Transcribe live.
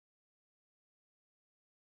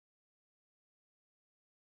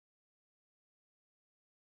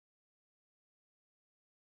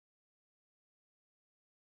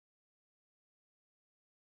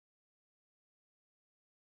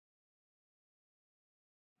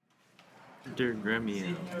Dear Gremio.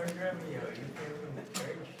 Signor Gremio, you came from the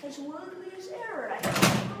church? As worldly as error, I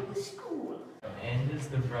came from the school. And is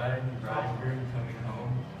the bride and bridegroom coming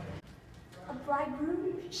home? A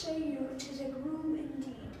bridegroom, say you, 'tis a groom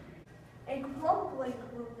indeed. A grumbling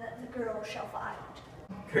groom that the girl shall find.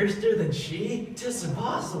 Curster than she? 'Tis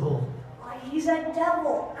impossible. Why, he's a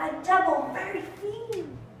devil very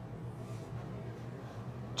fiend.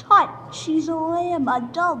 Tut, she's a lamb, a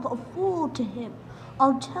dove, a fool to him.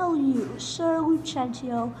 I'll tell you, Sir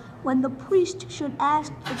Lucentio, when the priest should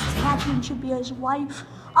ask if Catherine should be his wife,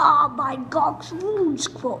 ah, my gawk's wounds,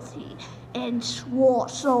 quoth he, and swore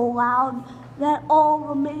so loud that all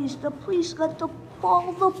amazed the priest let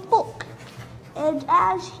fall the book. And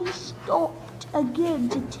as he stopped again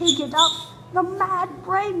to take it up, the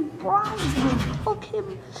mad-brained bridegroom took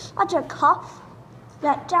him such a cuff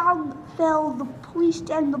that down fell the priest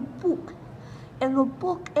and the book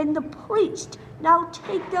and the priest. Now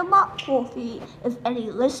take them up, quoth he, if any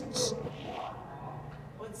lists.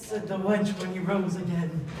 What said the wench when he rose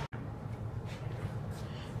again?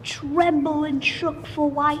 Tremble and shook for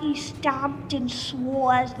why he stamped and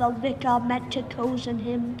swore as the vicar meant to cozen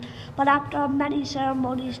him. But after many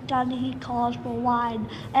ceremonies done, he caused for wine.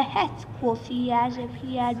 A heth, quoth he, as if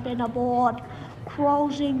he had been aboard,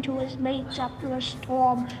 cruising to his mates after a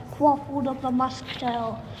storm, quaffled of the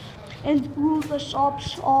muscatel, and threw the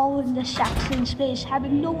sobs all in the Saxon's face,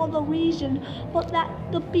 having no other reason but that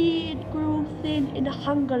the beard grew thin and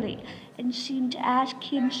hungry, and seemed to ask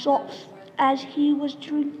him so. As he was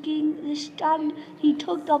drinking this done, he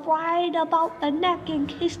took the bride about the neck and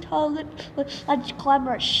kissed her lips with such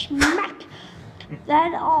clamorous smack.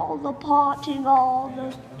 Then all the parting, all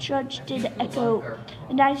the church did echo,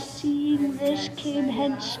 and I seeing this came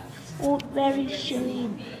hence for very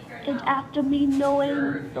shame. And after me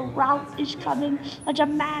knowing the rout is coming, such a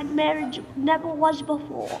mad marriage never was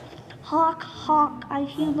before. Hark, hark, I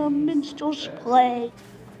hear the minstrels play.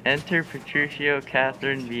 Enter Patricio,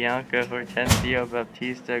 Catherine, Bianca, Hortensio,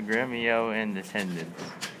 Baptista, Gremio, and attendants.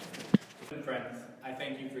 Friends, I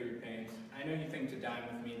thank you for your pains. I know you think to dine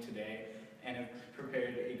with me today, and have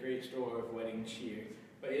prepared a great store of wedding cheer.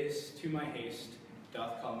 But it is to my haste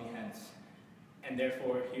doth call me hence, and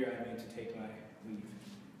therefore here I mean to take my leave.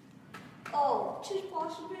 Oh, 'tis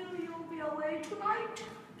possible you'll be away tonight.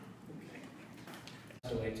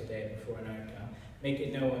 Away today before night come. Make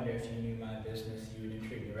it no wonder if you knew my business, you would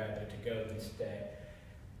entreat me rather to go than stay.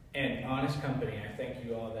 And honest company, I thank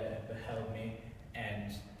you all that have beheld me,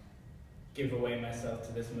 and give away myself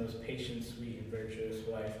to this most patient, sweet, and virtuous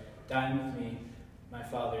wife. Dine with me, my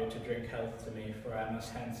father, to drink health to me, for I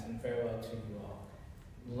must hence, and farewell to you all.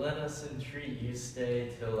 Let us entreat you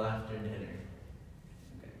stay till after dinner.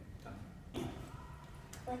 Okay, done.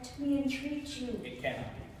 Let me entreat you. It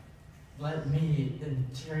cannot be. Let me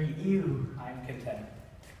entreat you. I am content.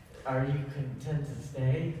 Are you content to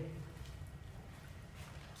stay?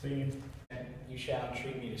 Please, you shall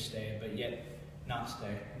entreat me to stay, but yet not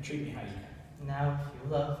stay. Entreat me how you can. Now if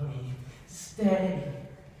you love me, stay.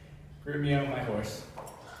 Gremio, my horse.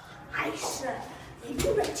 Aye, sir. Are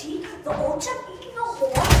you ready? The old chap eating a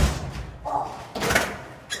horse. Oh.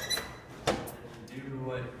 Do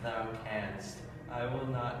what thou canst. I will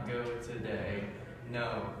not go today,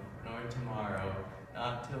 no, nor tomorrow,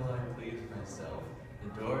 not till I please myself.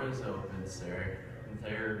 The door is open, sir, and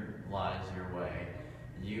there lies your way.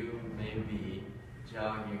 You may be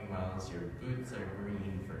jogging whilst your boots are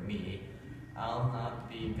green for me. I'll not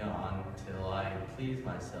be gone till I please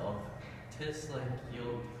myself. 'Tis like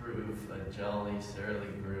you'll prove a jolly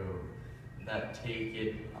surly groom, that take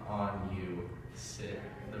it on you, sit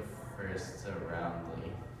the first around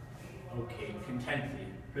thee. Okay, content thee,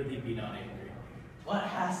 prithee be not angry. What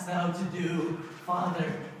hast thou to do?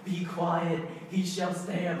 Father, be quiet. He shall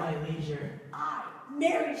stay at my leisure. Aye,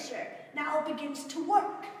 marry, sir. Now begins to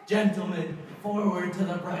work. Gentlemen, forward to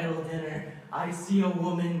the bridal dinner. I see a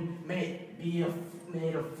woman may be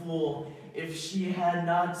made a fool if she had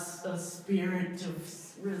not a spirit to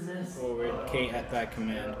resist. Forward, Kate at thy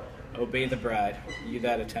command. Obey the bride, you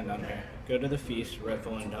that attend on her. Go to the feast,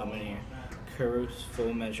 revel and domineer. Carouse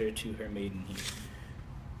full measure to her maiden heat.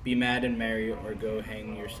 Be mad and merry, or go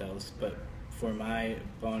hang yourselves, but for my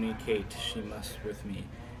bonny Kate she must with me.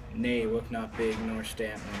 Nay, look not big, nor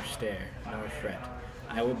stamp, nor stare, nor fret.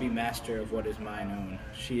 I will be master of what is mine own.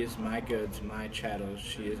 She is my goods, my chattels,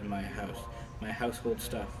 she is my house, my household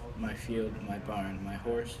stuff, my field, my barn, my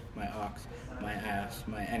horse, my ox, my ass,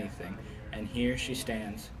 my anything. And here she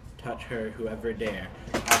stands. Touch her whoever dare.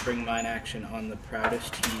 I'll bring mine action on the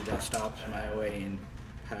proudest he that stops my way in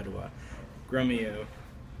Padua. Gremio,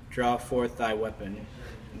 draw forth thy weapon.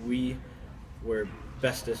 We were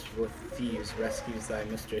bestest with thieves rescues thy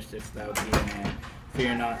mistress if thou be a man.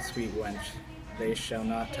 Fear not, sweet wench, they shall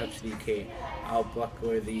not touch thee, Kate. I'll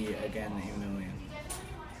buckler thee again a million.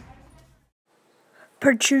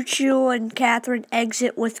 Petruchio and Catherine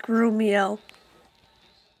exit with Grumio.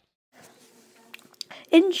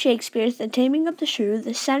 In Shakespeare's The Taming of the Shrew,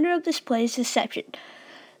 the center of this play is deception.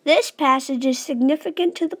 This passage is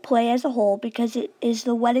significant to the play as a whole because it is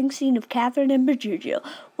the wedding scene of Catherine and Petruchio,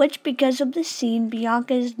 which because of this scene,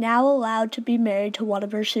 Bianca is now allowed to be married to one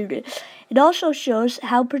of her suitors. It also shows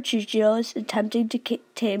how Petruchio is attempting to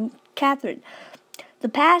tame Catherine. The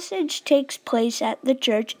passage takes place at the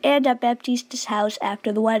church and at Baptista's house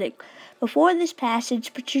after the wedding. Before this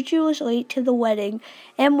passage, Petruchio was late to the wedding,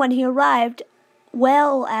 and when he arrived,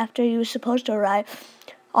 well after he was supposed to arrive,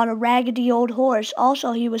 on a raggedy old horse.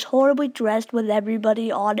 Also, he was horribly dressed with everybody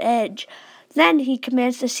on edge. Then he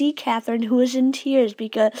commands to see Catherine, who is in tears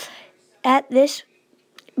because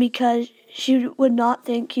she would not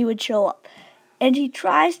think he would show up. And he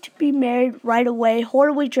tries to be married right away,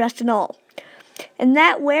 horribly dressed and all. And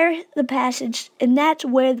that's where the passage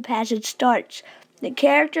starts. The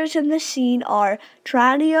characters in the scene are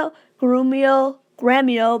Tranio, Grumio,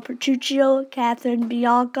 Petruchio, Catherine,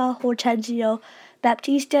 Bianca, Hortensio,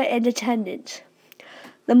 Baptista, and attendants.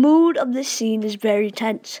 The mood of this scene is very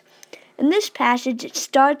tense. In this passage, it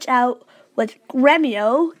starts out with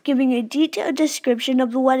Grumio giving a detailed description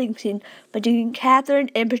of the wedding scene between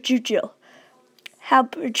Catherine and Petruchio. How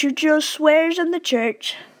Petruchio swears in the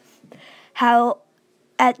church, how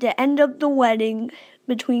at the end of the wedding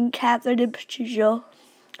between Catherine and Petruchio,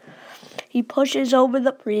 he pushes over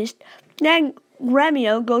the priest. Then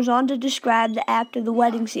Grumio goes on to describe the after the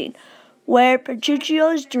wedding scene, where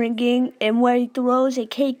Petruchio is drinking and where he throws a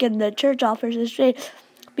cake in the church officer's face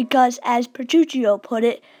because, as Petruchio put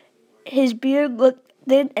it, his beard looked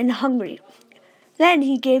thin and hungry. Then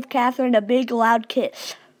he gave Catherine a big, loud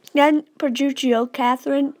kiss. Then Petruchio,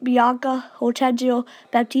 Catherine, Bianca, Hortensio,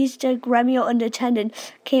 Baptista, Grumio, and the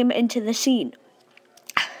attendant came into the scene,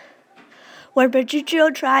 where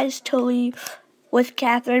Petruchio tries to leave with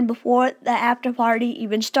Catherine before the after party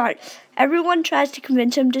even starts. Everyone tries to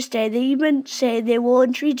convince him to stay. They even say they will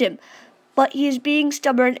entreat him, but he is being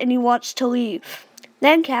stubborn and he wants to leave.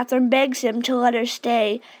 Then Catherine begs him to let her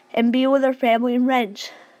stay and be with her family and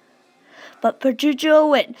friends. But Petruchio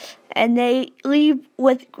wins, and they leave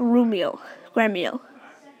with Grumio.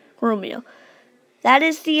 That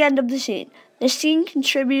is the end of the scene. The scene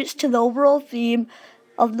contributes to the overall theme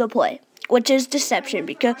of the play, which is deception,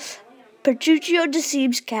 because Petruchio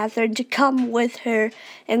deceives Catherine to come with her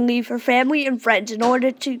and leave her family and friends in order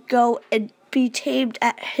to go and be tamed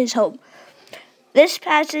at his home. This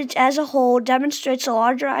passage as a whole demonstrates a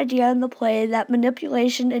larger idea in the play that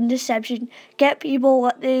manipulation and deception get people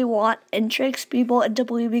what they want and tricks people into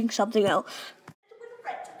believing something else.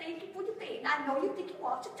 Thank you for the pain. I know you think you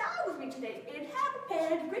want to die with me today and have a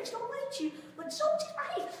pen and rich don't let you, but so is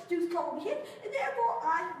my hate. Do call me him, and therefore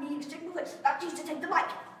I need to take my place. Not just to take the mic.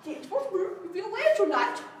 It's supposed to move. You feel weird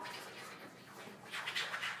tonight.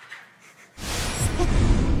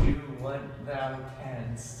 Do what thou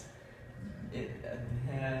canst.